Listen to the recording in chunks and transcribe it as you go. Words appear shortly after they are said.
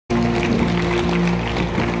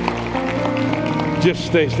Just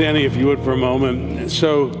stay standing if you would for a moment.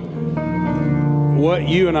 So what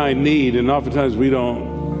you and I need, and oftentimes we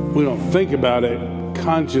don't think about it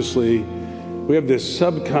consciously, we have this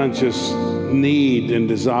subconscious need and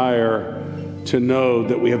desire to know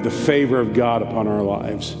that we have the favor of God upon our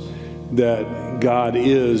lives, that God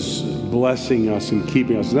is blessing us and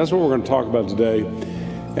keeping us. And that's what we're going to talk about today.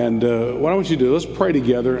 And what I want you to do, let's pray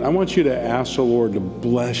together. And I want you to ask the Lord to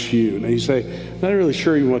bless you. Now you say, I'm not really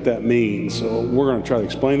sure even what that means. So we're going to try to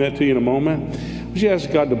explain that to you in a moment. Would you ask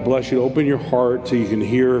God to bless you, open your heart so you can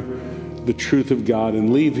hear the truth of God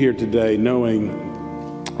and leave here today knowing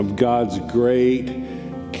of God's great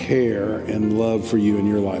care and love for you in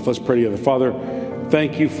your life. Let's pray together. Father,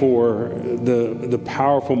 thank you for the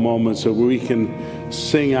powerful moments where we can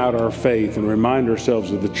sing out our faith and remind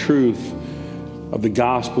ourselves of the truth of the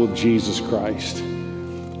gospel of Jesus Christ.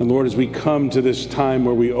 And Lord, as we come to this time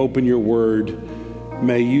where we open your word,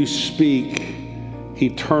 may you speak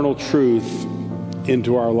eternal truth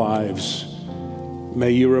into our lives.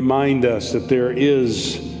 May you remind us that there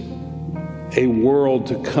is a world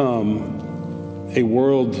to come, a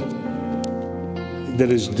world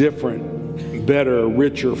that is different, better,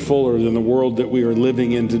 richer, fuller than the world that we are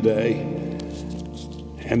living in today,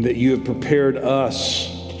 and that you have prepared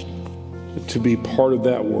us to be part of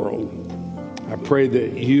that world. I pray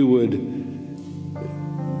that you would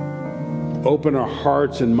open our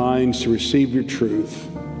hearts and minds to receive your truth,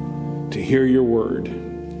 to hear your word,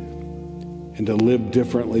 and to live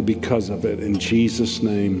differently because of it. In Jesus'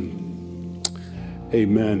 name,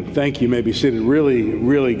 amen. Thank you. You may be seated. Really,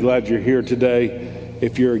 really glad you're here today.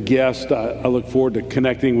 If you're a guest, I look forward to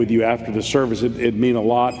connecting with you after the service. It'd mean a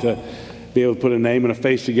lot to be able to put a name and a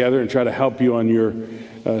face together and try to help you on your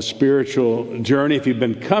spiritual journey. If you've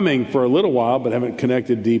been coming for a little while but haven't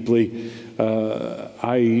connected deeply,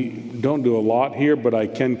 I don't do a lot here, but I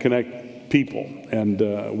can connect people and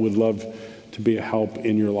would love to be a help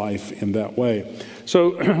in your life in that way. So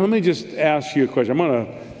let me just ask you a question. I'm going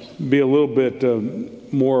to be a little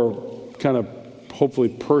bit more kind of hopefully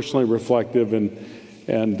personally reflective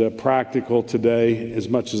and practical today as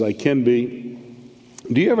much as I can be.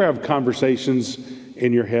 Do you ever have conversations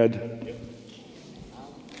in your head?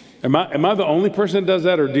 Am I the only person that does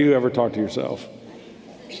that, or do you ever talk to yourself?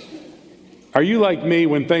 Are you like me,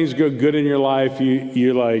 when things go good in your life,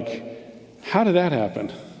 you're like, how did that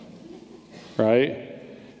happen? Right?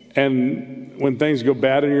 And when things go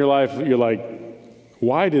bad in your life, you're like,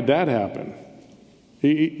 why did that happen?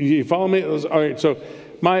 You follow me? All right, so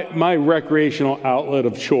my recreational outlet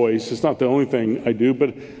of choice, it's not the only thing I do,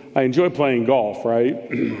 but I enjoy playing golf, right?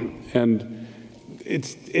 And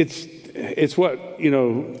it's what, you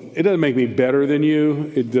know, it doesn't make me better than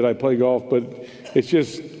you, that I play golf, but it's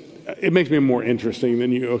just, it makes me more interesting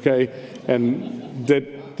than you, okay? And that,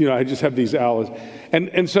 you know, I just have these outlets.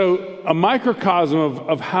 And so a microcosm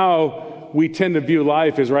of how we tend to view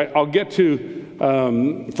life is, right, I'll get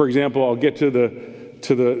to, for example, I'll get to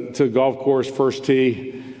the golf course, first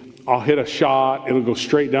tee, I'll hit a shot, it'll go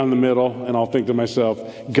straight down the middle, and I'll think to myself,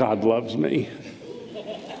 God loves me.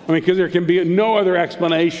 I mean, because there can be no other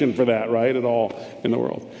explanation for that, right, at all in the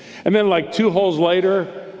world. And then like 2 holes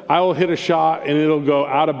later, I will hit a shot and it'll go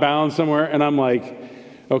out of bounds somewhere, and I'm like,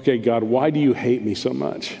 okay, God, why do you hate me so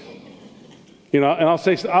much? You know, and I'll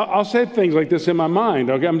say things like this in my mind,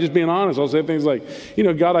 okay? I'm just being honest. I'll say things like, you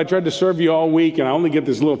know, God, I tried to serve you all week, and I only get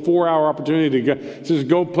this little 4-hour opportunity to just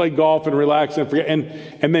go play golf and relax and forget.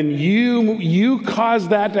 And then you caused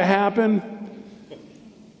that to happen?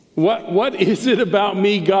 What is it about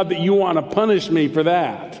me, God, that you want to punish me for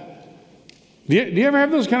that? Do you ever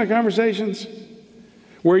have those kind of conversations?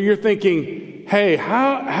 Where you're thinking, hey,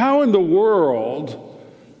 how in the world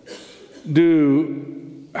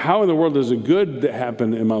does a good that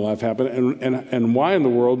happen in my life happen, and why in the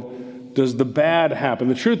world does the bad happen?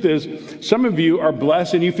 The truth is, some of you are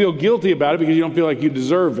blessed and you feel guilty about it because you don't feel like you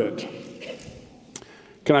deserve it.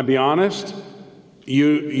 Can I be honest?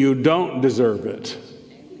 You don't deserve it,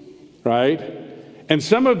 right? And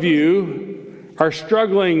some of you are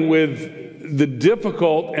struggling with the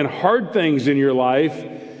difficult and hard things in your life,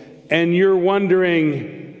 and you're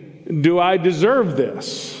wondering, do I deserve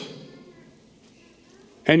this?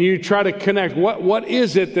 And you try to connect, what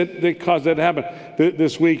is it that caused that to happen?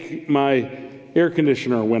 This week, my air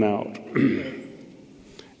conditioner went out.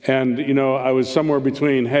 And, you know, I was somewhere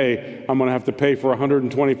between, hey, I'm going to have to pay for a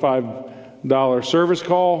 $125 service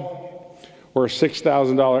call or a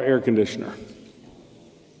 $6,000 air conditioner.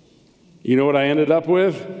 You know what I ended up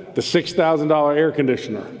with? The $6,000 air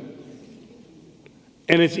conditioner.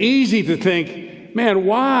 And it's easy to think, man,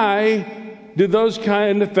 why did those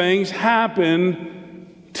kind of things happen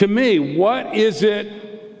to me, what is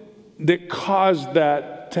it that caused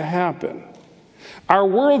that to happen? Our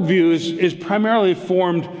worldview is primarily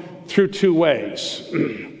formed through two ways.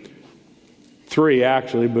 Three,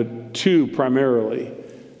 actually, but two primarily.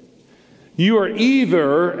 You are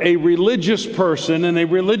either a religious person, and a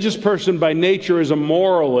religious person by nature is a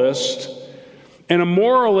moralist, and a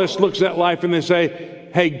moralist looks at life and they say,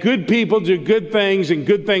 hey, good people do good things and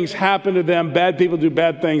good things happen to them. Bad people do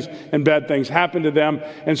bad things and bad things happen to them.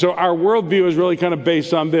 And so our worldview is really kind of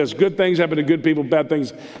based on this. Good things happen to good people, bad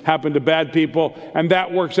things happen to bad people. And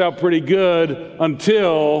that works out pretty good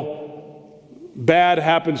until bad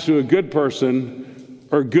happens to a good person,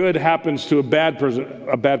 or good happens to a bad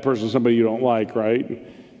person, somebody you don't like, right?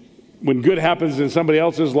 When good happens in somebody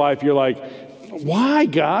else's life, you're like, why,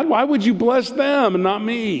 God? Why would you bless them and not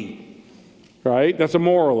me? Right? That's a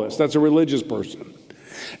moralist. That's a religious person.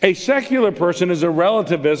 A secular person is a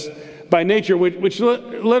relativist by nature, which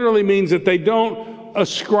literally means that they don't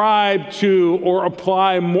ascribe to or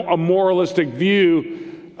apply a moralistic view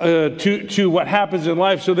to what happens in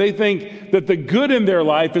life. So they think that the good in their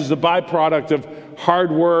life is the byproduct of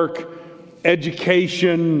hard work,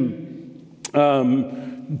 education,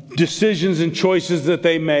 decisions and choices that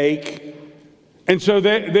they make. And so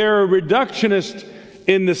they're a reductionist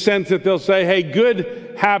in the sense that they'll say, hey,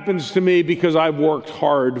 good happens to me because I've worked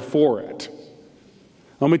hard for it.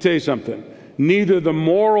 Let me tell you something. Neither the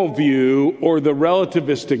moral view or the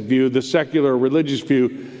relativistic view, the secular religious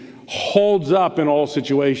view, holds up in all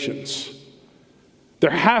situations. There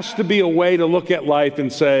has to be a way to look at life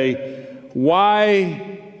and say,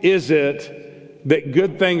 why is it that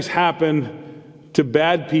good things happen to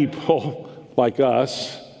bad people like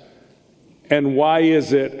us? And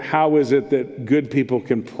how is it that good people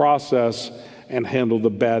can process and handle the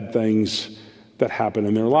bad things that happen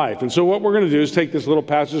in their life? And so what we're going to do is take this little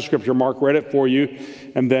passage of scripture. Mark read it for you,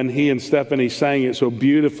 and then he and Stephanie sang it so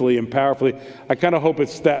beautifully and powerfully. I kind of hope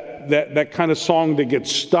it's that kind of song that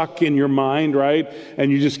gets stuck in your mind, right?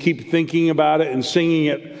 And you just keep thinking about it and singing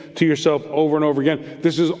it to yourself over and over again.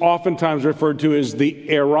 This is oftentimes referred to as the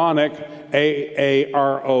Aaronic, A-A-R-O-N-I-C,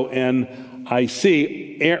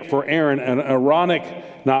 for Aaron, an Aaronic,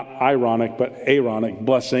 not ironic, but Aaronic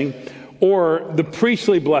blessing, or the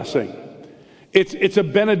priestly blessing. It's a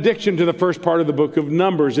benediction to the first part of the book of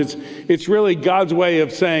Numbers. It's really God's way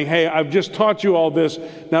of saying, hey, I've just taught you all this.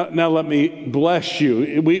 Now let me bless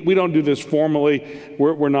you. We don't do this formally.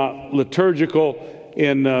 We're not liturgical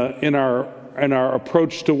in our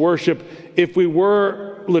approach to worship. If we were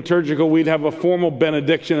liturgical, we'd have a formal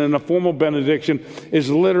benediction, and a formal benediction is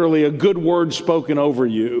literally a good word spoken over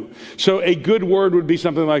you. So a good word would be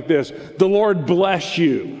something like this: the Lord bless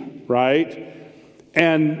you, right?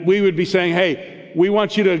 And we would be saying, hey, we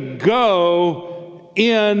want you to go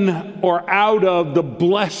in or out of the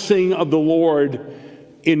blessing of the Lord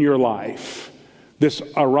in your life. This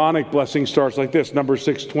Aaronic blessing starts like this, Numbers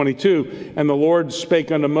 6:22. And the Lord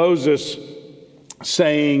spake unto Moses,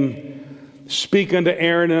 saying, speak unto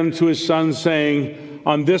Aaron and unto his sons, saying,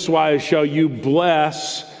 on this wise shall you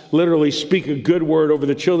bless, literally speak a good word over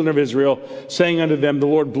the children of Israel, saying unto them, the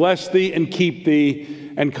Lord bless thee and keep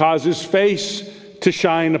thee, and cause his face to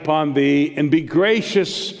shine upon thee, and be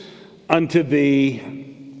gracious unto thee.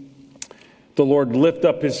 The Lord lift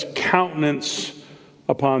up his countenance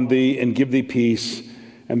upon thee, and give thee peace.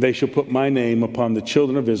 And they shall put my name upon the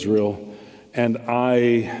children of Israel, and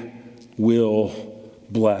I will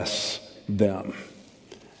bless them.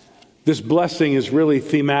 This blessing is really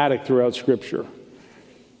thematic throughout Scripture.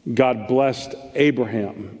 God blessed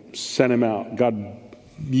Abraham, sent him out. God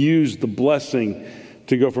used the blessing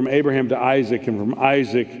to go from Abraham to Isaac, and from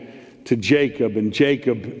Isaac to Jacob. And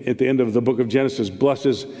Jacob, at the end of the book of Genesis,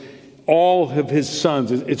 blesses all of his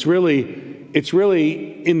sons. It's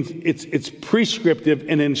prescriptive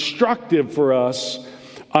and instructive for us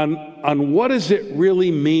on what does it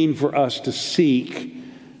really mean for us to seek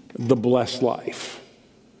the blessed life.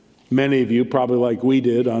 Many of you, probably like we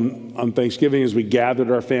did on Thanksgiving, as we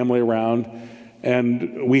gathered our family around,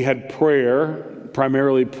 and we had prayer,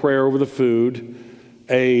 primarily prayer over the food,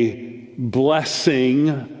 a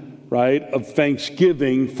blessing, right, of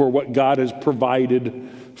thanksgiving for what God has provided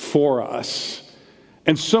for us.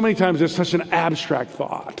 And so many times it's such an abstract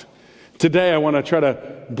thought. Today I want to try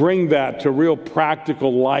to bring that to real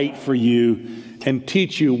practical light for you and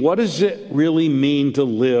teach you, what does it really mean to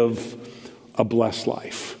live a blessed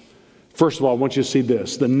life? First of all, I want you to see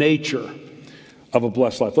this, the nature of a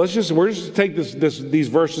blessed life. We're just going to take these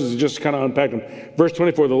verses and just kind of unpack them. Verse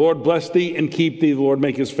 24, the Lord bless thee and keep thee. The Lord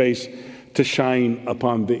make his face to shine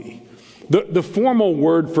upon thee. The formal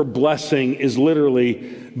word for blessing is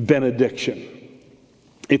literally benediction.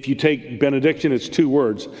 If you take benediction, it's two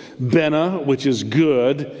words. Bena, which is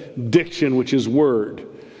good, diction, which is word.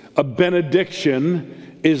 A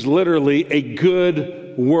benediction is literally a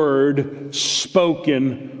good word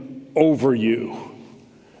spoken over you.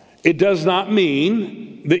 It does not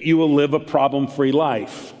mean that you will live a problem-free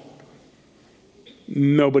life.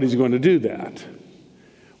 Nobody's going to do that.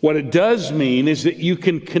 What it does mean is that you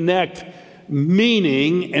can connect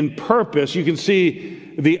meaning and purpose. You can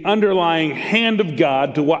see the underlying hand of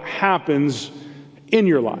God to what happens in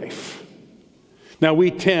your life. Now,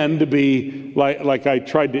 we tend to be, like I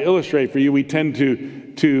tried to illustrate for you, we tend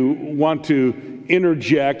to want to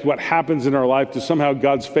interject what happens in our life to somehow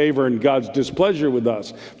God's favor and God's displeasure with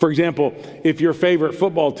us. For example, if your favorite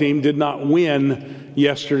football team did not win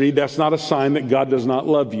yesterday, that's not a sign that God does not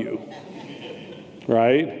love you,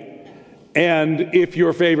 right? And if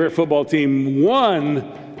your favorite football team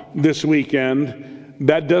won this weekend,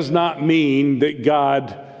 that does not mean that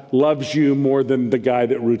God loves you more than the guy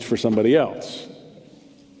that roots for somebody else.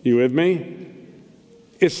 You with me?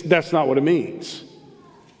 That's not what it means.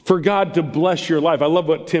 For God to bless your life. I love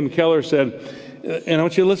what Tim Keller said, and I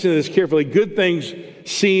want you to listen to this carefully. Good things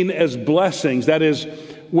seen as blessings. That is,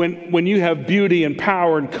 when you have beauty and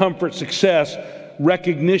power and comfort, success,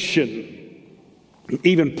 recognition,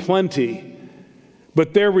 even plenty,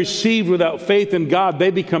 but they're received without faith in God, they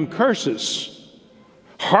become curses.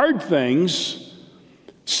 Hard things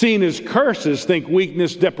seen as curses, think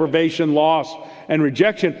weakness, deprivation, loss, and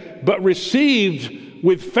rejection, but received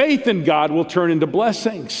with faith in God will turn into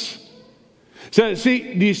blessings. So do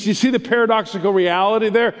you see the paradoxical reality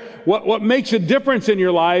there? What makes a difference in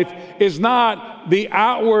your life is not the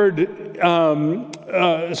outward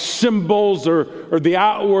symbols or the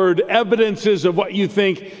outward evidences of what you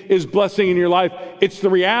think is blessing in your life. It's the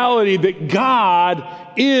reality that God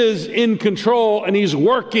is in control and He's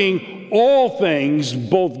working all things,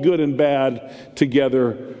 both good and bad,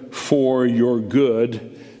 together for your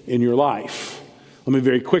good in your life. Let me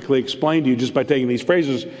very quickly explain to you, just by taking these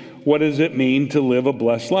phrases, what does it mean to live a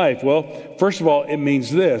blessed life? Well, first of all, it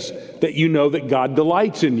means this, that you know that God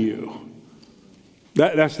delights in you.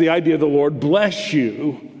 That's the idea of the Lord bless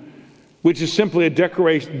you, which is simply a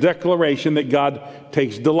declaration that God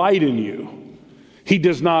takes delight in you. He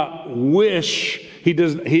does not wish, he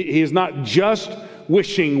is not just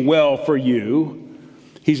wishing well for you.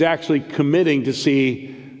 He's actually committing to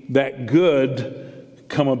see that good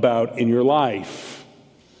come about in your life.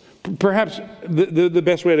 Perhaps the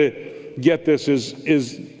best way to get this is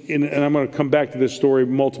and I'm going to come back to this story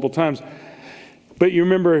multiple times, but you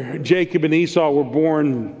remember Jacob and Esau were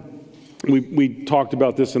born. We talked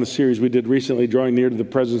about this in a series we did recently, Drawing Near to the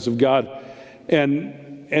Presence of God.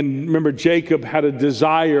 And remember, Jacob had a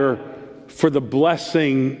desire for the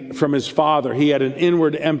blessing from his father. He had an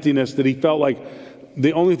inward emptiness that he felt like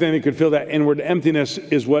the only thing that could fill that inward emptiness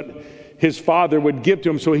is what his father would give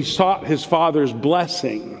to him. So he sought his father's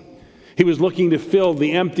blessing. He was looking to fill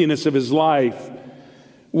the emptiness of his life.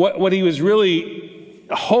 What he was really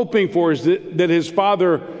hoping for is that his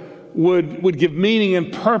father would give meaning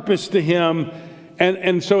and purpose to him.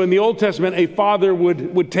 And so in the Old Testament, a father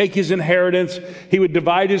would take his inheritance, he would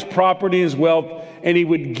divide his property and his wealth, and he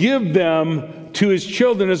would give them to his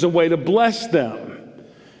children as a way to bless them.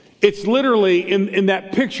 It's literally, in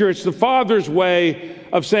that picture, it's the father's way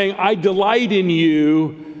of saying, I delight in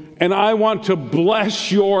you, and I want to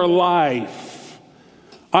bless your life.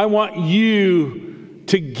 I want you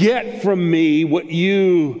to get from me what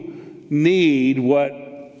you need, what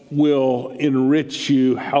will enrich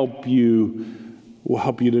you, will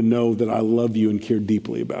help you to know that I love you and care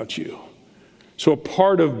deeply about you. So a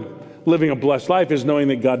part of living a blessed life is knowing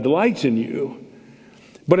that God delights in you,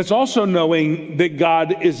 but it's also knowing that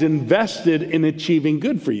God is invested in achieving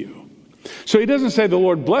good for you. So he doesn't say the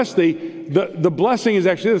Lord bless thee. The blessing is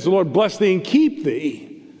actually this: the Lord bless thee and keep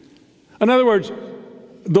thee. In other words,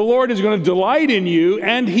 the Lord is going to delight in you,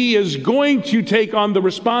 and he is going to take on the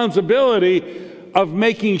responsibility of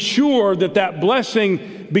making sure that that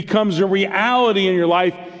blessing becomes a reality in your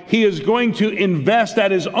life. He is going to invest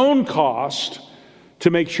at his own cost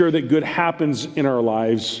to make sure that good happens in our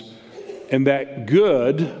lives, and that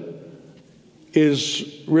good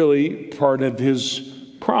is really part of his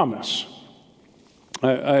promise.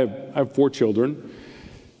 I have 4 children.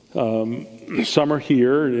 Some are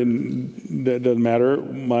here, and that doesn't matter.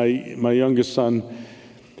 My youngest son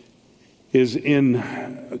is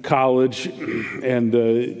in college and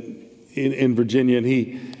in Virginia, and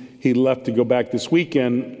he left to go back this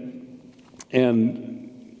weekend,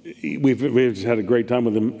 and we've just had a great time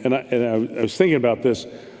with him. And I was thinking about this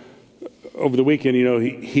over the weekend. You know,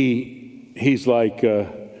 he's like,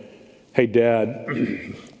 Hey,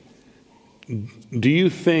 Dad, do you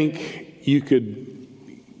think you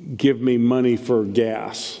could give me money for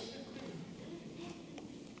gas?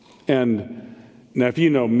 And now, if you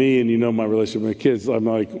know me and you know my relationship with my kids, I'm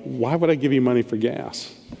like, why would I give you money for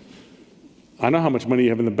gas? I know how much money you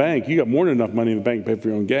have in the bank. You got more than enough money in the bank to pay for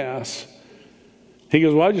your own gas. He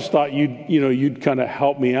goes, well, I just thought you'd kind of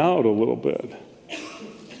help me out a little bit.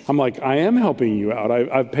 I'm like, I am helping you out.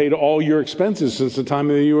 I've paid all your expenses since the time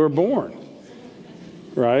that you were born,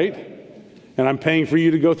 right? And I'm paying for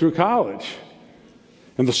you to go through college.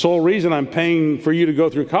 And the sole reason I'm paying for you to go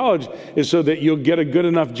through college is so that you'll get a good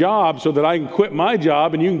enough job so that I can quit my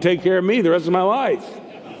job and you can take care of me the rest of my life.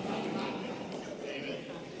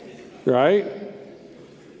 Right?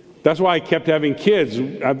 That's why I kept having kids.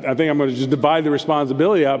 I think I'm going to just divide the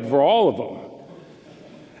responsibility out for all of them.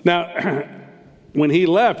 Now, when he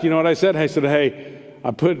left, you know what I said? I said, hey,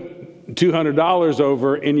 I put $200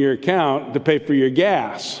 over in your account to pay for your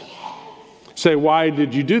gas. Say, why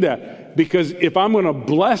did you do that? Because if I'm going to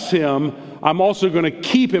bless him, I'm also going to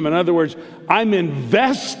keep him. In other words, I'm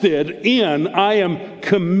invested in, I am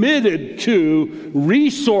committed to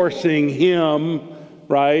resourcing him,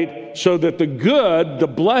 right? So that the good, the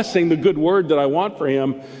blessing, the good word that I want for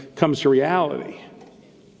him comes to reality.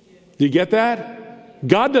 Do you get that?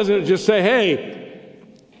 God doesn't just say, hey,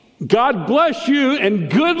 God bless you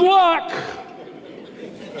and good luck.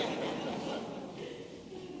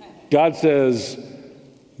 God says,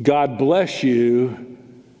 God bless you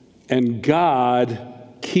and God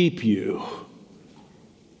keep you,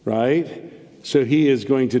 right? So he is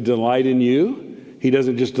going to delight in you. He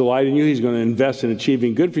doesn't just delight in you, he's going to invest in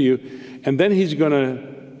achieving good for you. And then he's going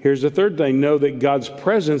to, here's the third thing, know that God's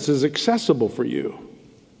presence is accessible for you.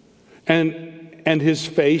 And his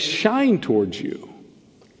face shine towards you.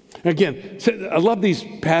 Again, I love these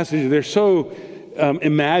passages. They're so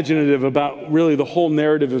imaginative about really the whole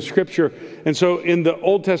narrative of Scripture. And so in the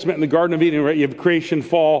Old Testament, in the Garden of Eden, right, you have creation,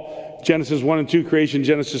 fall, Genesis 1 and 2, creation,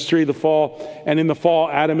 Genesis 3, the fall. And in the fall,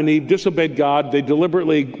 Adam and Eve disobeyed God. They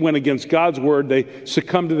deliberately went against God's word. They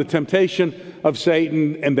succumbed to the temptation of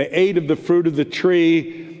Satan, and they ate of the fruit of the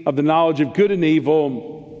tree of the knowledge of good and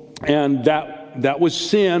evil. And that was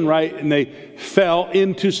sin, right? And they fell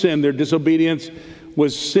into sin. Their disobedience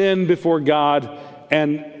was sin before God.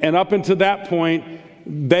 And up until that point,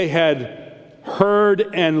 they had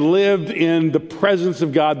heard and lived in the presence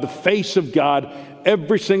of God, the face of God,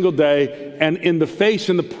 every single day. And in the face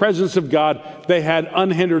and the presence of God, they had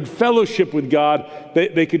unhindered fellowship with God.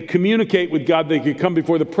 They could communicate with God. They could come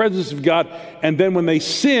before the presence of God. And then when they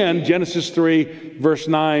sinned, Genesis 3, verse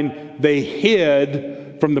 9, they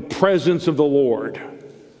hid from the presence of the Lord.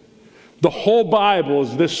 The whole Bible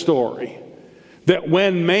is this story. That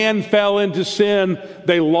when man fell into sin,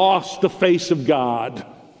 they lost the face of God.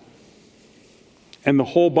 And the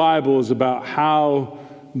whole Bible is about how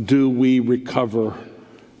do we recover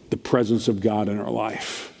the presence of God in our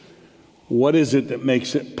life? What is it that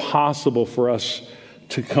makes it possible for us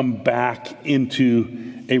to come back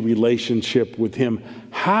into a relationship with him?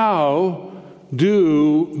 How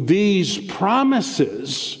do these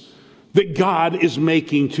promises that God is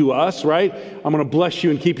making to us, right? I'm going to bless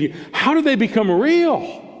you and keep you. How do they become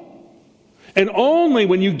real? And only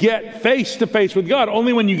when you get face to face with God,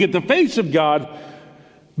 only when you get the face of God,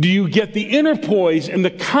 do you get the inner poise and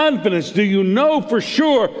the confidence. Do you know for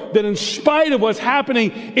sure that in spite of what's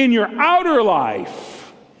happening in your outer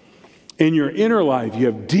life, in your inner life, you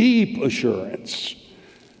have deep assurance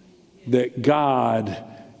that God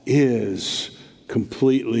is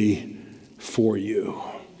completely for you.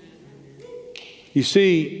 You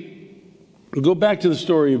see, go back to the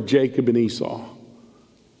story of Jacob and Esau.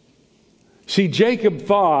 See, Jacob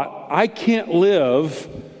thought, I can't live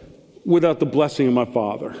without the blessing of my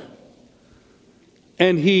father.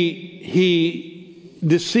 And he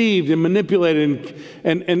deceived and manipulated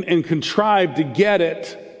and contrived to get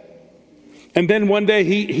it. And then one day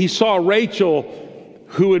he saw Rachel,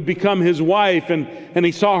 who would become his wife, and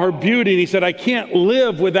he saw her beauty, and he said, I can't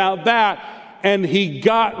live without that. And he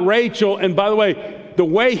got Rachel. And by the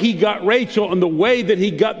way he got Rachel and the way that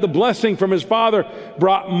he got the blessing from his father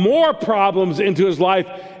brought more problems into his life.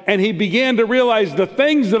 And he began to realize the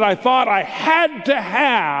things that I thought I had to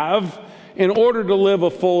have in order to live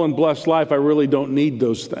a full and blessed life, I really don't need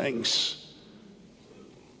those things.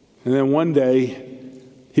 And then one day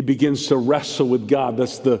he begins to wrestle with God.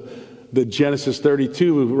 That's the Genesis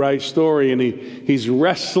 32, right, story. And he's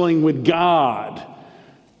wrestling with God.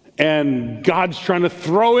 And God's trying to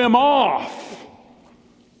throw him off.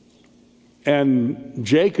 And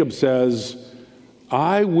Jacob says,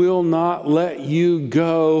 I will not let you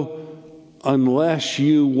go unless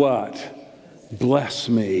you what? Bless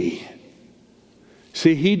me.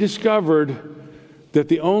 See, he discovered that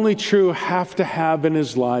the only true have to have in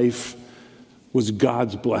his life was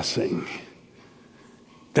God's blessing.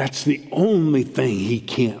 That's the only thing he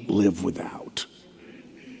can't live without.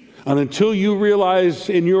 And until you realize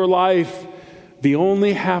in your life the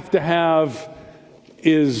only have to have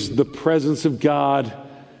is the presence of God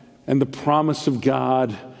and the promise of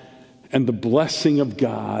God and the blessing of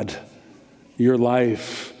God, your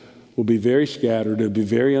life will be very scattered, it'll be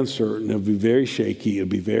very uncertain, it'll be very shaky, it'll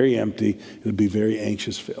be very empty, it'll be very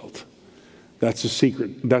anxious filled. That's the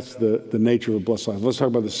secret. That's the nature of a blessed life. Let's talk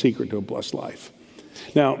about the secret to a blessed life.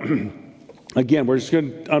 Now, again, we're just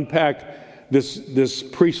going to unpack this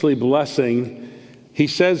priestly blessing. He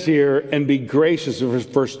says here, and be gracious, in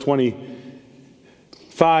verse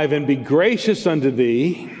 25, and be gracious unto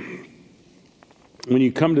thee. When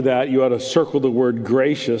you come to that, you ought to circle the word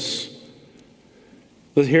gracious.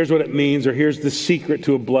 Here's what it means, or here's the secret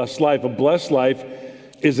to a blessed life. A blessed life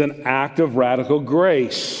is an act of radical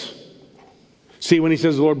grace. See, when he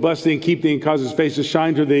says, the Lord bless thee and keep thee and cause his face to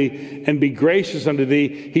shine to thee and be gracious unto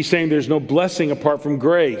thee, he's saying there's no blessing apart from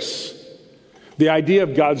grace. The idea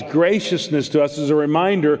of God's graciousness to us is a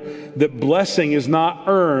reminder that blessing is not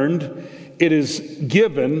earned, it is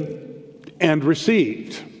given and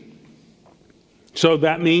received. So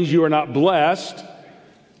that means you are not blessed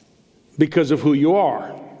because of who you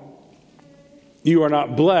are. You are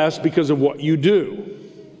not blessed because of what you do.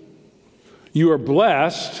 You are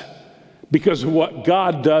blessed because of what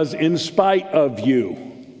God does in spite of you.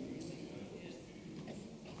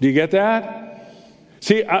 Do you get that?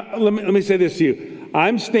 See, let me say this to you.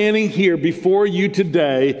 I'm standing here before you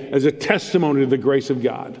today as a testimony to the grace of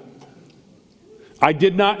God. I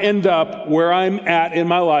did not end up where I'm at in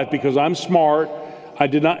my life because I'm smart. I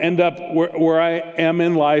did not end up where I am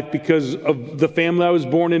in life because of the family I was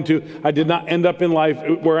born into. I did not end up in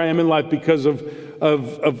life where I am in life because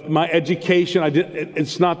of my education.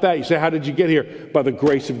 It's not that. You say, how did you get here? By the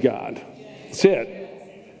grace of God. That's it.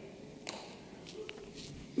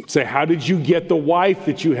 Say, how did you get the wife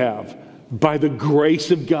that you have? By the grace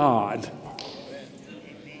of God.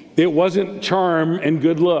 It wasn't charm and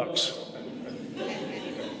good looks.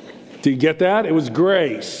 Do you get that? It was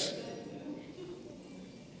grace.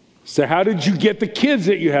 So how did you get the kids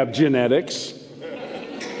that you have? Genetics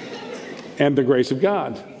and the grace of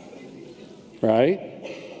God, right?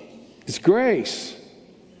 It's grace.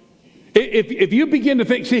 If you begin to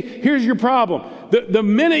think, see, here's your problem. The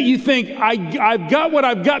minute you think, I've got what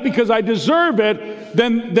I've got because I deserve it,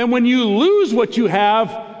 then when you lose what you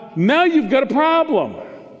have, now you've got a problem.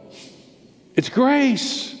 It's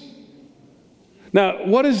grace. Now,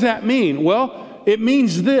 what does that mean? Well, it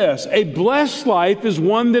means this: a blessed life is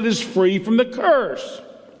one that is free from the curse.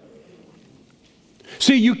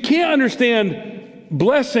 See, you can't understand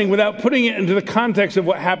blessing without putting it into the context of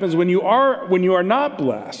what happens when you are not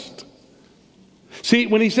blessed. See,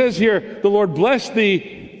 when he says here, the Lord bless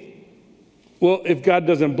thee, well, if God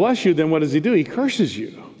doesn't bless you, then what does he do? He curses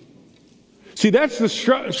you. See, that's the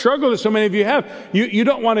struggle that so many of you have. You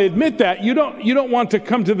don't want to admit that. You don't want to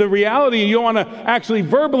come to the reality. You don't want to actually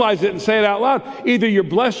verbalize it and say it out loud. Either you're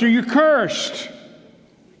blessed or you're cursed.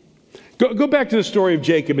 Go back to the story of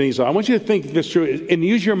Jacob and Esau. I want you to think this through and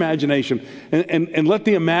use your imagination and let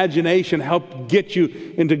the imagination help get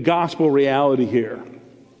you into gospel reality here.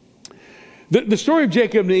 The story of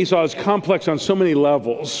Jacob and Esau is complex on so many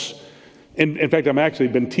levels. In fact, I've actually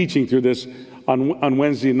been teaching through this on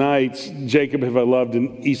Wednesday nights. Jacob have I loved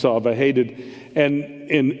and Esau have I hated, and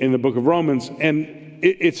in the book of Romans. And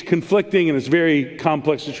it's conflicting and it's very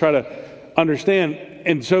complex to try to understand.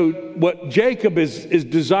 And so what Jacob is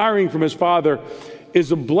desiring from his father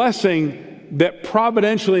is a blessing that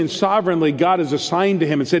providentially and sovereignly God has assigned to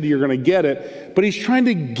him and said, you're going to get it. But he's trying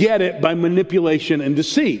to get it by manipulation and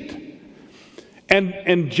deceit.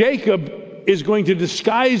 And Jacob is going to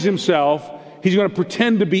disguise himself. He's going to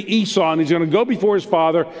pretend to be Esau, and he's going to go before his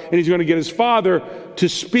father, and he's going to get his father to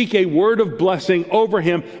speak a word of blessing over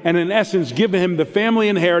him, and in essence, give him the family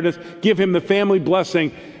inheritance, give him the family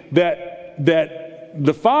blessing that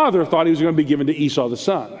the father thought he was going to be given to Esau the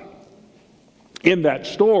son. In that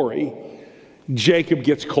story, Jacob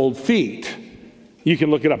gets cold feet. You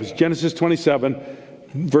can look it up. It's Genesis 27,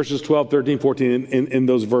 verses 12, 13, 14, in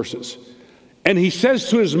those verses. And he says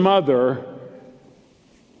to his mother,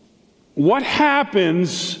 what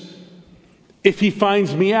happens if he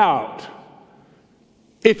finds me out?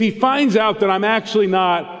 If he finds out that I'm actually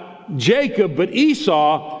not Jacob but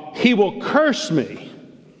Esau, he will curse me.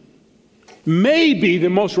 Maybe the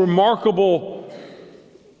most remarkable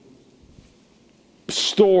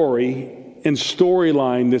story and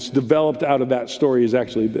storyline that's developed out of that story is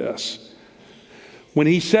actually this. When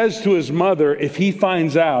he says to his mother, if he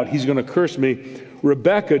finds out, he's going to curse me,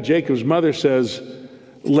 Rebekah, Jacob's mother, says,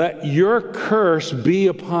 let your curse be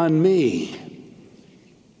upon me.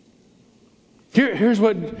 Here's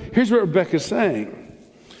what Rebekah's saying.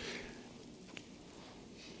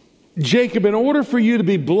 Jacob, in order for you to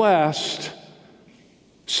be blessed,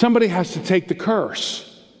 somebody has to take the curse.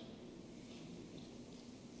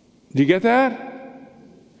 Do you get that?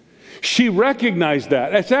 She recognized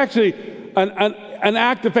that. It's actually an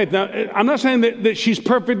act of faith. Now, I'm not saying that she's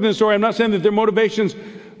perfect in the story. I'm not saying that their motivations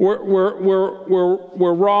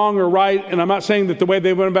were wrong or right, and I'm not saying that the way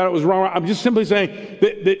they went about it was wrong. I'm just simply saying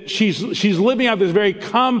that she's living out this very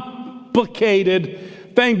complicated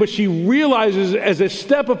thing, but she realizes as a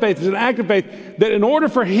step of faith, as an act of faith, that in order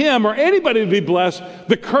for him or anybody to be blessed,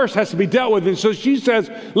 the curse has to be dealt with. And so she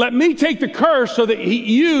says, let me take the curse so that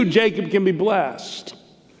you, Jacob, can be blessed.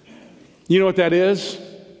 You know what that is?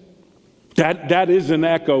 That is an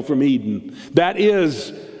echo from Eden. That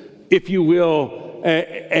is, if you will,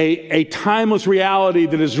 a timeless reality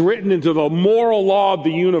that is written into the moral law of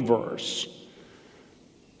the universe.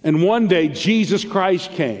 And one day, Jesus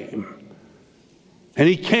Christ came. And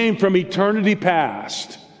he came from eternity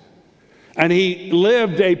past. And he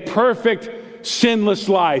lived a perfect, sinless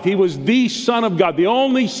life. He was the Son of God, the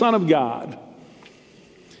only Son of God.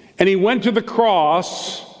 And he went to the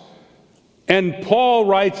cross. And Paul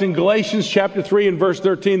writes in Galatians chapter 3 and verse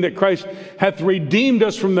 13 that Christ hath redeemed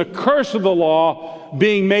us from the curse of the law,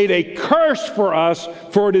 being made a curse for us,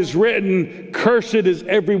 for it is written, cursed is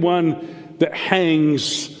everyone that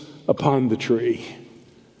hangs upon the tree.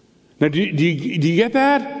 Now, do you get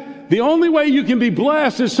that? The only way you can be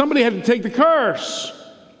blessed is somebody had to take the curse.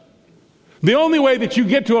 The only way that you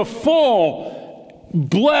get to a full,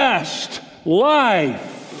 blessed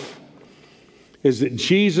life is that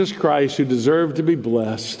Jesus Christ, who deserved to be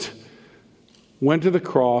blessed, went to the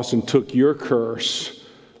cross and took your curse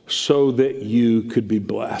so that you could be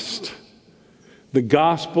blessed. The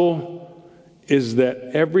gospel is that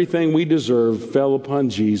everything we deserve fell upon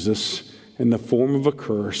Jesus in the form of a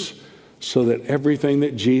curse, so that everything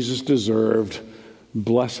that Jesus deserved,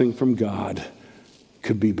 blessing from God,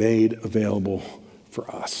 could be made available for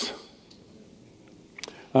us.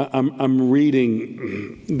 I'm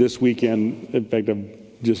reading this weekend. In fact, I've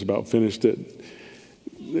just about finished it.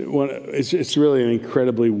 It's really an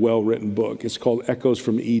incredibly well-written book. It's called Echoes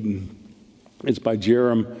from Eden. It's by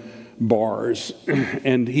Jerram Barrs.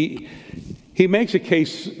 And he makes a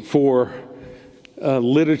case for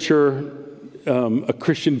literature, a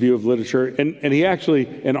Christian view of literature, and he actually,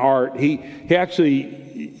 in art, he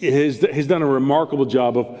actually has done a remarkable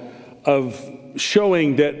job of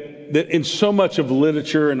showing that in so much of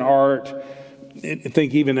literature and art, I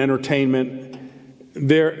think even entertainment,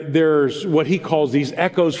 there's what he calls these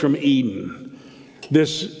echoes from Eden,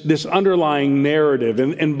 this underlying narrative.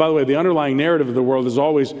 And by the way, the underlying narrative of the world is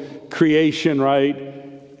always creation, right?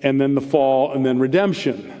 And then the fall, and then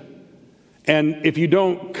redemption. And if you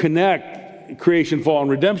don't connect creation, fall, and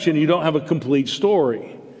redemption, you don't have a complete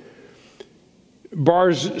story.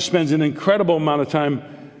 Barrs spends an incredible amount of time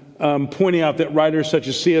pointing out that writers such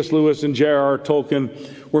as C.S. Lewis and J.R.R.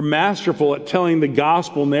 Tolkien were masterful at telling the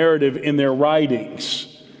gospel narrative in their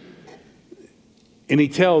writings. And he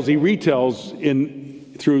retells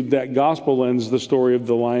through that gospel lens the story of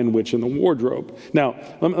the Lion, Witch, and the Wardrobe. Now,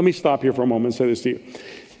 let me stop here for a moment and say this to you.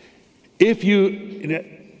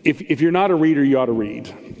 If you're not a reader, you ought to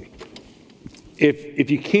read.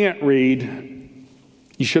 If you can't read,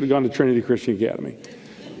 you should have gone to Trinity Christian Academy.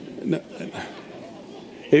 No.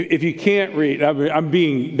 If you can't read, I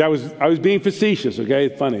was being facetious, okay?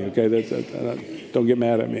 It's funny, okay? Don't get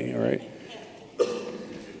mad at me, all right?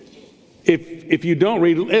 If you don't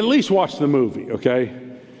read, at least watch the movie, okay?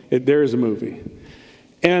 There is a movie.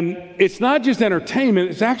 And it's not just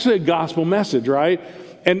entertainment, it's actually a gospel message, right?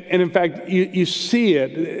 And in fact, you see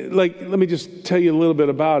it. Like, let me just tell you a little bit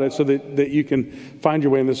about it so that you can find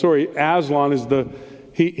your way in the story. Aslan is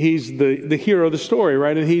he's the hero of the story,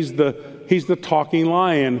 right? And he's the talking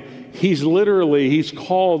lion. He's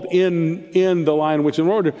called in the Lion, Witch, and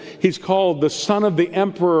Wardrobe, he's called the son of the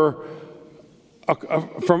emperor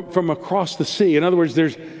from across the sea. In other words,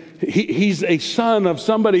 he's a son of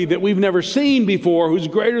somebody that we've never seen before, who's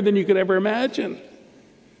greater than you could ever imagine.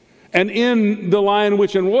 And in the Lion,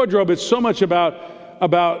 Witch, and Wardrobe, it's so much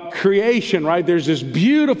about creation, right? There's this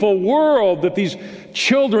beautiful world that these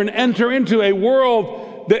children enter into, a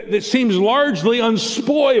world that seems largely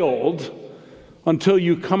unspoiled until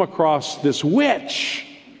you come across this witch.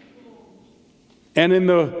 And in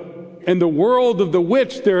the in the world of the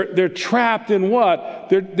witch, they're trapped in what?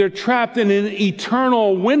 They're trapped in an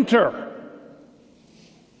eternal winter,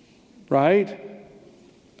 right?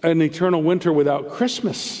 An eternal winter without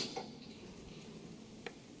Christmas.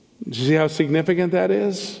 Do you see how significant that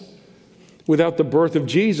is? Without the birth of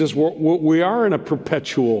Jesus, we are in a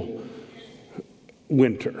perpetual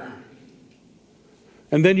winter.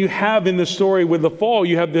 And then you have in the story with the fall,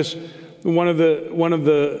 you have this one of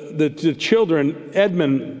the children,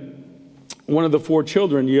 Edmund, one of the 4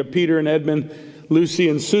 children. You have Peter and Edmund, Lucy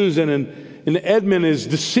and Susan, and Edmund is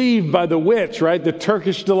deceived by the witch, right? The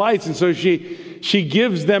Turkish delights, and so she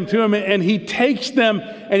gives them to him, and he takes them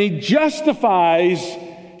and he justifies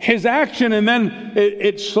his action, and then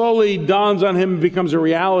it slowly dawns on him and becomes a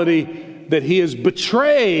reality that he has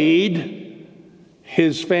betrayed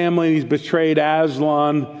his family, he's betrayed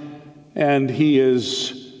Aslan, and he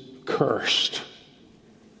is cursed.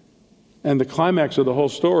 And the climax of the whole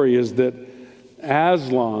story is that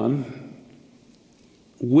Aslan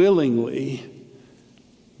willingly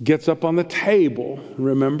gets up on the table,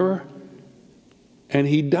 remember? And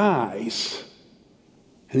he dies.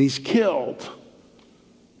 And he's killed.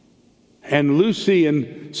 And Lucy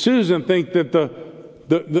and Susan think that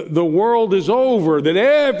the world is over, that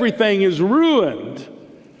everything is ruined,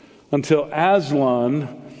 until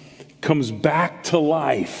Aslan comes back to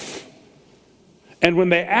life. And when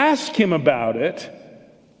they ask him about it,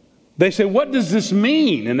 they say, "What does this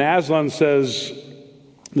mean?" And Aslan says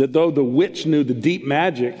that though the witch knew the deep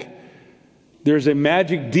magic, there's a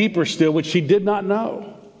magic deeper still which she did not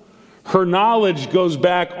know. Her knowledge goes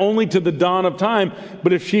back only to the dawn of time,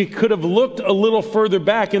 but if she could have looked a little further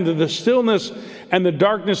back into the stillness and the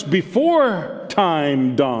darkness before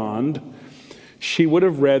time dawned, she would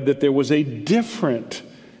have read that there was a different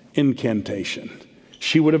incantation.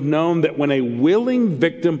 She would have known that when a willing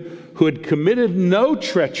victim who had committed no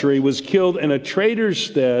treachery was killed in a traitor's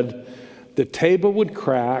stead, the table would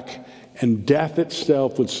crack and death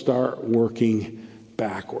itself would start working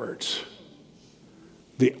backwards.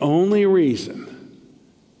 The only reason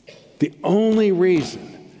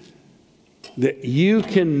that you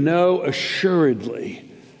can know assuredly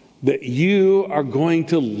that you are going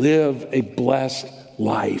to live a blessed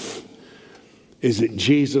life is that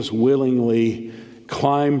Jesus willingly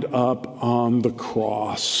climbed up on the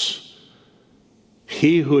cross.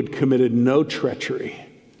 He who had committed no treachery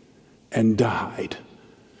and died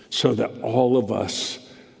so that all of us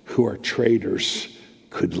who are traitors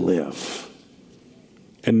could live.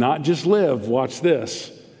 And not just live, watch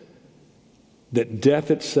this, that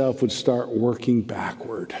death itself would start working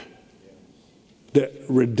backward. That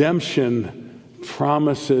redemption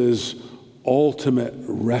promises ultimate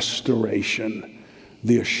restoration,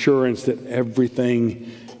 the assurance that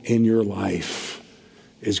everything in your life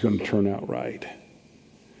is going to turn out right.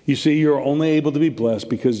 You see, you're only able to be blessed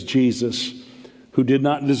because Jesus, who did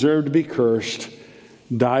not deserve to be cursed,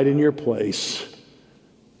 died in your place.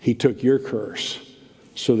 He took your curse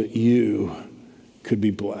so that you could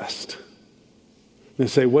be blessed. And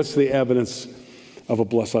say, what's the evidence of a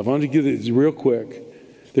blessed life? I want to give this real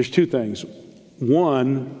quick. There's 2 things.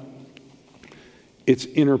 One, it's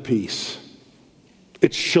inner peace.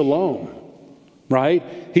 It's shalom, right?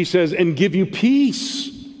 He says, and give you peace.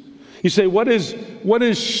 You say, what is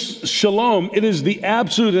shalom? It is the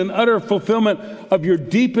absolute and utter fulfillment of your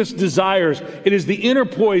deepest desires. It is the inner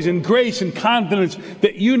poise and grace and confidence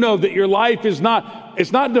that you know that your life is not,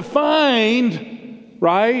 it's not defined,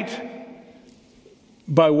 right,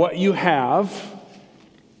 by what you have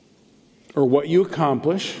or what you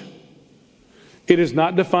accomplish. It is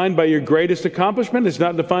not defined by your greatest accomplishment. It's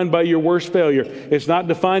not defined by your worst failure. It's not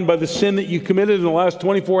defined by the sin that you committed in the last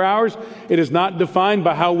 24 hours. It is not defined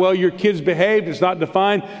by how well your kids behaved. It's not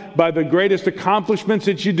defined by the greatest accomplishments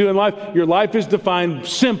that you do in life. Your life is defined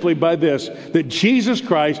simply by this, that Jesus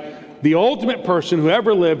Christ, the ultimate person who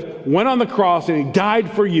ever lived, went on the cross and he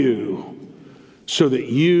died for you so that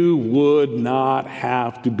you would not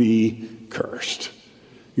have to be cursed.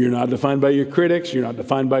 You're not defined by your critics. You're not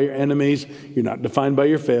defined by your enemies. You're not defined by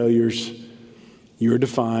your failures. You're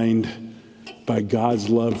defined by God's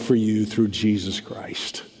love for you through Jesus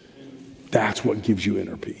Christ. That's what gives you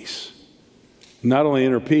inner peace. Not only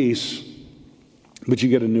inner peace, but you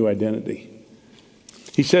get a new identity.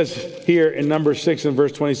 He says here in Numbers 6 and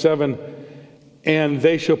verse 27, and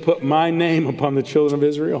they shall put my name upon the children of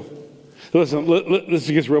Israel. Listen, this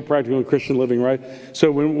gets real practical in Christian living, right? So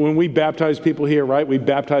when we baptize people here, right, we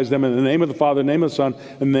baptize them in the name of the Father, the name of the Son,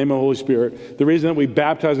 and the name of the Holy Spirit. The reason that we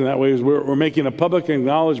baptize them that way is we're making a public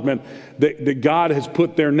acknowledgement that God has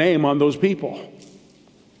put their name on those people.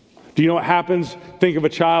 Do you know what happens? Think of a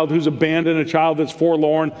child who's abandoned, a child that's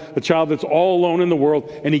forlorn, a child that's all alone in the world,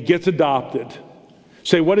 and he gets adopted.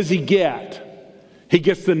 Say, what does he get? He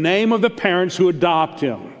gets the name of the parents who adopt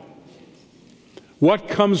him. What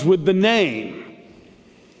comes with the name?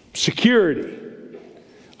 Security,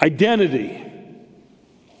 identity,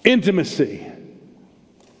 intimacy.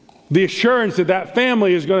 The assurance that that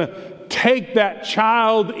family is going to take that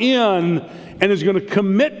child in and is going to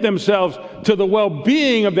commit themselves to the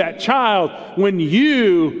well-being of that child when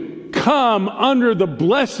you come under the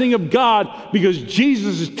blessing of God, because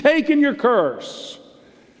Jesus has taken your curse.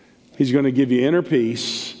 He's going to give you inner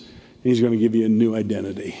peace, and he's going to give you a new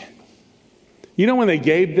identity. You know, when they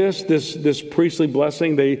gave this priestly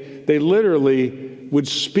blessing, they literally would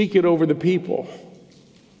speak it over the people.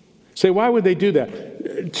 Say, why would they do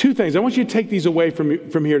that? Two things. I want you to take these away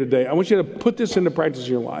from here today. I want you to put this into practice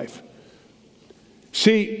in your life.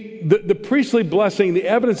 See, the priestly blessing, the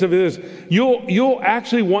evidence of it is you'll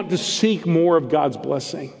actually want to seek more of God's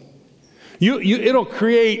blessing. It'll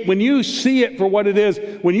create, when you see it for what it is,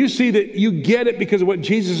 when you see that you get it because of what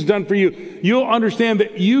Jesus has done for you, you'll understand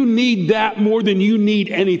that you need that more than you need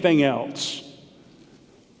anything else.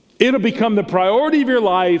 It'll become the priority of your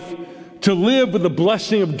life to live with the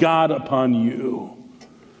blessing of God upon you.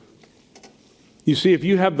 You see, if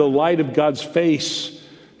you have the light of God's face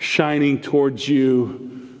shining towards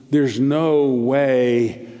you, there's no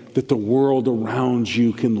way that the world around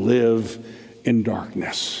you can live in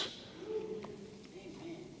darkness.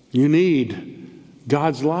 You need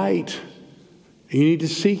God's light. You need to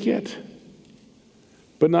seek it.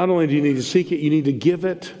 But not only do you need to seek it, you need to give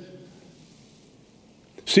it.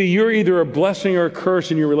 See, you're either a blessing or a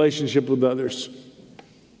curse in your relationship with others.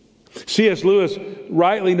 C.S. Lewis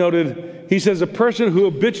rightly noted, he says, a person who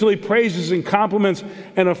habitually praises and compliments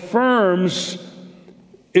and affirms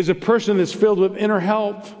is a person that's filled with inner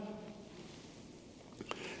health.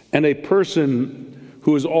 And a person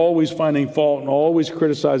who is always finding fault and always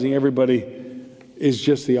criticizing everybody is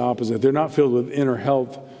just the opposite. They're not filled with inner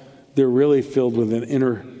health. They're really filled with an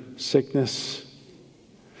inner sickness.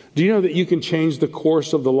 Do you know that you can change the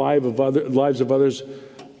course of the lives of others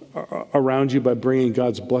around you by bringing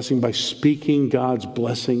God's blessing, by speaking God's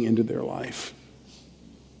blessing into their life?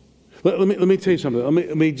 Let me tell you something.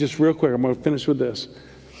 Let me just real quick, I'm going to finish with this.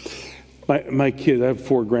 My kids, I have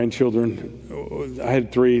 4 grandchildren. I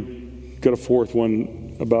had 3, got a 4th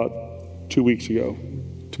one about 2 weeks ago.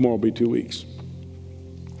 Tomorrow will be 2 weeks.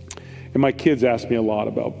 And my kids ask me a lot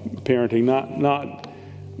about parenting, not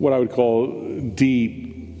what I would call deep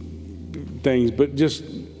things, but just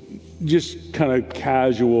kind of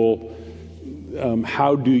casual,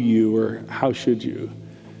 how do you or how should you?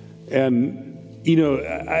 And, you know,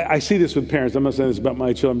 I see this with parents. I'm not saying this about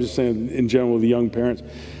my children. I'm just saying in general with the young parents.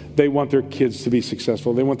 They want their kids to be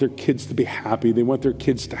successful. They want their kids to be happy. They want their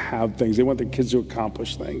kids to have things. They want their kids to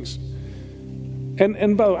accomplish things.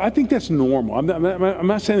 And by the way, I think that's normal. I'm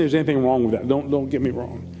not saying there's anything wrong with that. Don't get me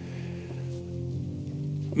wrong.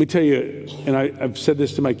 Let me tell you, and I've said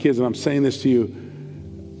this to my kids, and I'm saying this to you,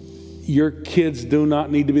 your kids do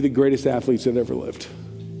not need to be the greatest athletes that ever lived.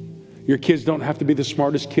 Your kids don't have to be the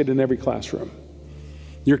smartest kid in every classroom.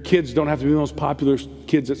 Your kids don't have to be the most popular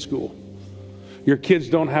kids at school. Your kids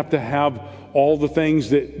don't have to have all the things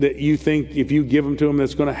that you think if you give them to them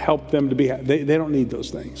that's going to help them to be happy. They don't need those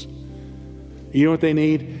things. You know what they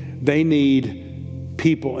need? They need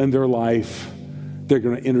people in their life that are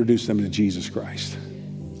going to introduce them to Jesus Christ.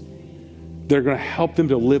 They're going to help them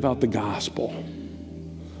to live out the gospel.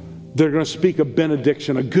 They're going to speak a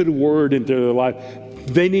benediction, a good word into their life.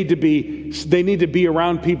 They need to be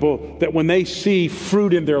around people that when they see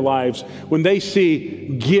fruit in their lives, when they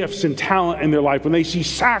see gifts and talent in their life, when they see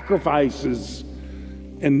sacrifices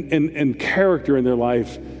and character in their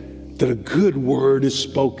life, that a good word is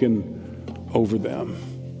spoken over them.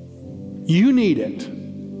 You need it.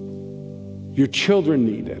 Your children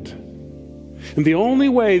need it. And the only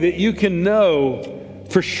way that you can know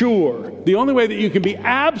for sure, the only way that you can be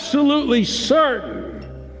absolutely certain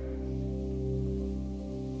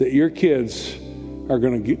that your kids are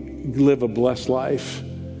going to live a blessed life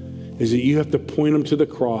is that you have to point them to the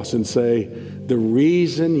cross and say, the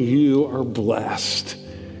reason you are blessed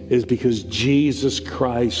is because Jesus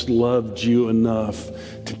Christ loved you enough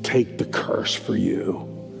to take the curse for you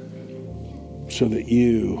so that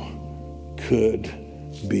you could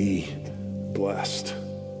be blessed.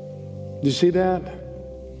 Do you see that?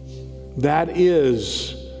 That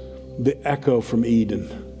is the echo from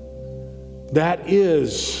Eden. That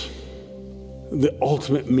is the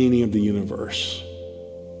ultimate meaning of the universe.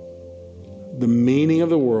 The meaning of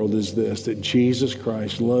the world is this, that Jesus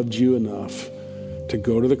Christ loved you enough to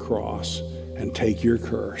go to the cross and take your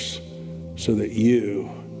curse so that you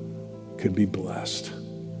could be blessed.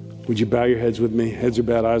 Would you bow your heads with me? Heads are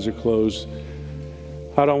bowed, eyes are closed.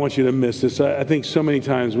 I don't want you to miss this. I think so many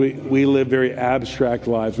times we live very abstract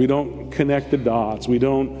lives. We don't connect the dots. We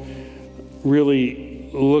don't really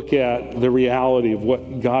look at the reality of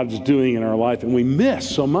what God's doing in our life, and we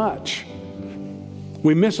miss so much.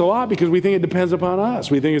 We miss a lot because we think it depends upon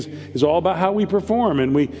us. We think it's all about how we perform,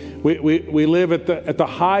 and we live at the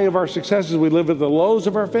high of our successes. We live at the lows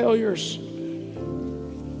of our failures.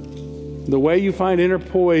 The way you find inner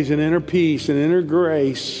poise and inner peace and inner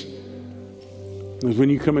grace is when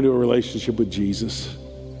you come into a relationship with Jesus.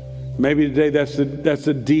 Maybe today that's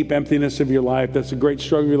the deep emptiness of your life. That's the great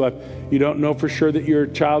struggle of your life. You don't know for sure that you're a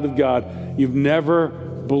child of God. You've never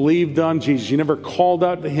believed on Jesus. You never called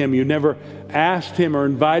out to him. You never asked him or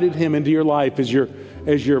invited him into your life as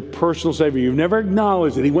your personal Savior. You've never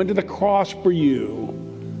acknowledged that he went to the cross for you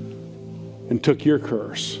and took your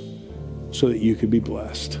curse so that you could be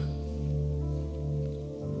blessed.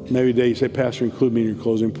 Maybe today you say, Pastor, include me in your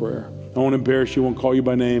closing prayer. I won't embarrass you, won't call you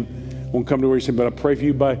by name, won't come to where you say, but I pray for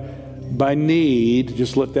you by need.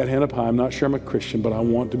 Just lift that hand up high. I'm not sure I'm a Christian, but I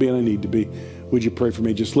want to be and I need to be. Would you pray for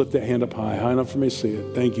me? Just lift that hand up high enough for me to see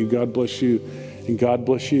it. Thank you. God bless you. And God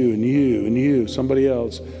bless you. And you. And you. Somebody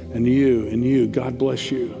else. And you. And you. God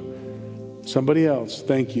bless you. Somebody else.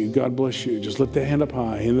 Thank you. God bless you. Just lift that hand up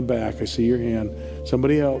high in the back. I see your hand.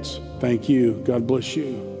 Somebody else. Thank you. God bless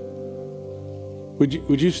you.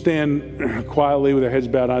 Would you stand quietly with our heads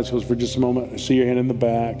bowed, eyes closed for just a moment? I see your hand in the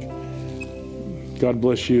back. God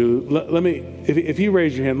bless you. Let me, if you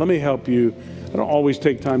raise your hand, let me help you. I don't always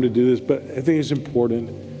take time to do this, but I think it's important.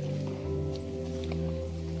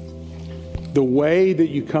 The way that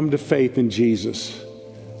you come to faith in Jesus,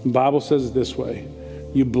 the Bible says it this way.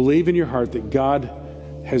 You believe in your heart that God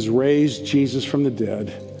has raised Jesus from the dead,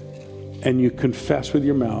 and you confess with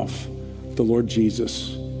your mouth the Lord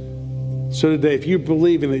Jesus. So today, if you're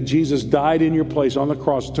believing that Jesus died in your place on the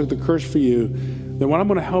cross, took the curse for you, then what I'm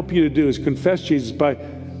going to help you to do is confess Jesus by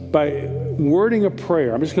wording a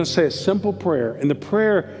prayer. I'm just going to say a simple prayer. And the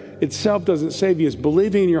prayer itself doesn't save you. It's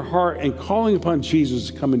believing in your heart and calling upon Jesus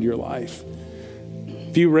to come into your life.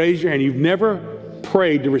 If you raise your hand, you've never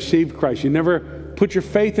prayed to receive Christ. You never put your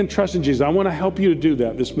faith and trust in Jesus. I want to help you to do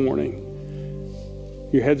that this morning.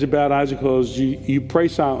 Your heads are bowed, eyes are closed. You pray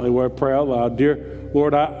silently where I pray out loud. Dear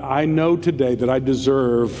Lord, I know today that I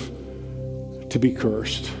deserve to be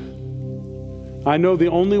cursed. I know the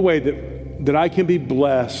only way that I can be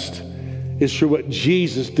blessed is through what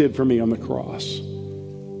Jesus did for me on the cross.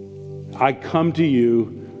 I come to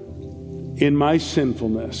you in my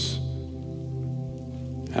sinfulness.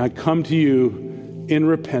 I come to you in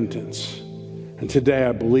repentance. And today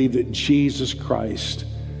I believe that Jesus Christ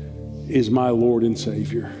is my Lord and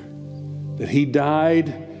Savior. That he died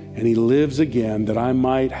and he lives again that I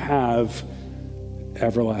might have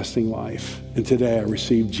everlasting life. And today I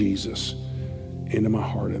receive Jesus into my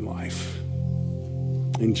heart and life.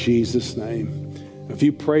 In Jesus' name. If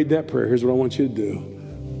you prayed that prayer, here's what I want you to do.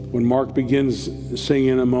 When Mark begins singing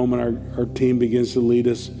in a moment, our team begins to lead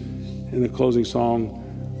us in the closing song.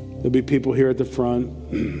 There'll be people here at the front.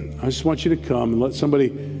 I just want you to come and let somebody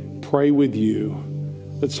pray with you.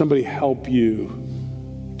 Let somebody help you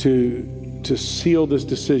to seal this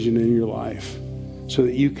decision in your life so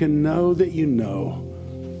that you can know that you know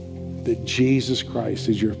that Jesus Christ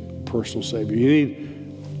is your personal Savior. You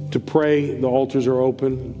need to pray. The altars are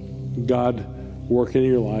open. God working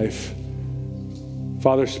in your life.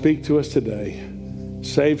 Father, speak to us today.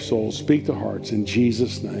 Save souls. Speak to hearts. In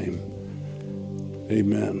Jesus' name,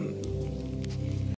 amen.